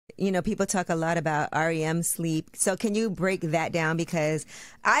people talk a lot about REM sleep. So can you break that down? Because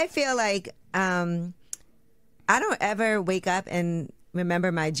I feel like I don't ever wake up and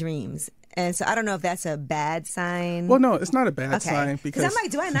remember my dreams. And so I don't know if that's a bad sign. Well, no, it's not a bad sign. Because I'm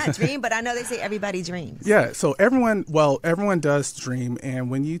like, do I not dream? But I know they say everybody dreams. Yeah, so everyone does dream. And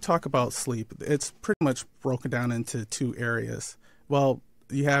when you talk about sleep, it's pretty much broken down into two areas. Well,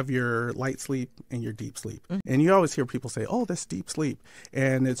 you have your light sleep and your deep sleep. Mm-hmm. And you always hear people say, oh, that's deep sleep.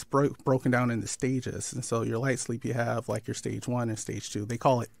 And it's broken down into stages. And so your light sleep, you have like your stage 1 and stage 2. They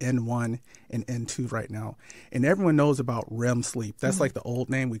call it N1 and N2 right now. And everyone knows about REM sleep. That's like the old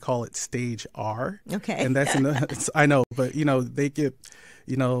name. We call it stage R. Okay. And that's I know, but they get,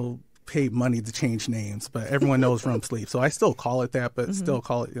 paid money to change names, but everyone knows REM sleep. So I still call it that, but still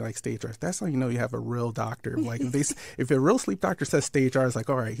call it like stage R. That's how you know you have a real doctor. Like if a real sleep doctor says stage R, it's like,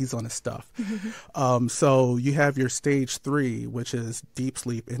 all right, he's on his stuff. So you have your stage 3, which is deep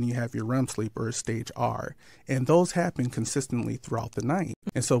sleep, and you have your REM sleep, or stage R. And those happen consistently throughout the night.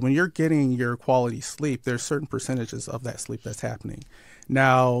 And so when you're getting your quality sleep, there's certain percentages of that sleep that's happening.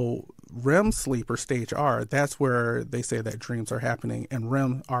 Now, REM sleep, or stage R, that's where they say that dreams are happening. And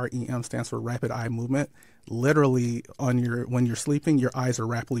REM, R-E-M, stands for Rapid Eye Movement. Literally, when you're sleeping, your eyes are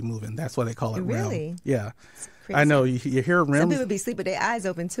rapidly moving. That's why they call it REM. Really? Yeah. I know. You hear REM. Some people be sleeping with their eyes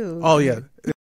open, too. Oh, yeah.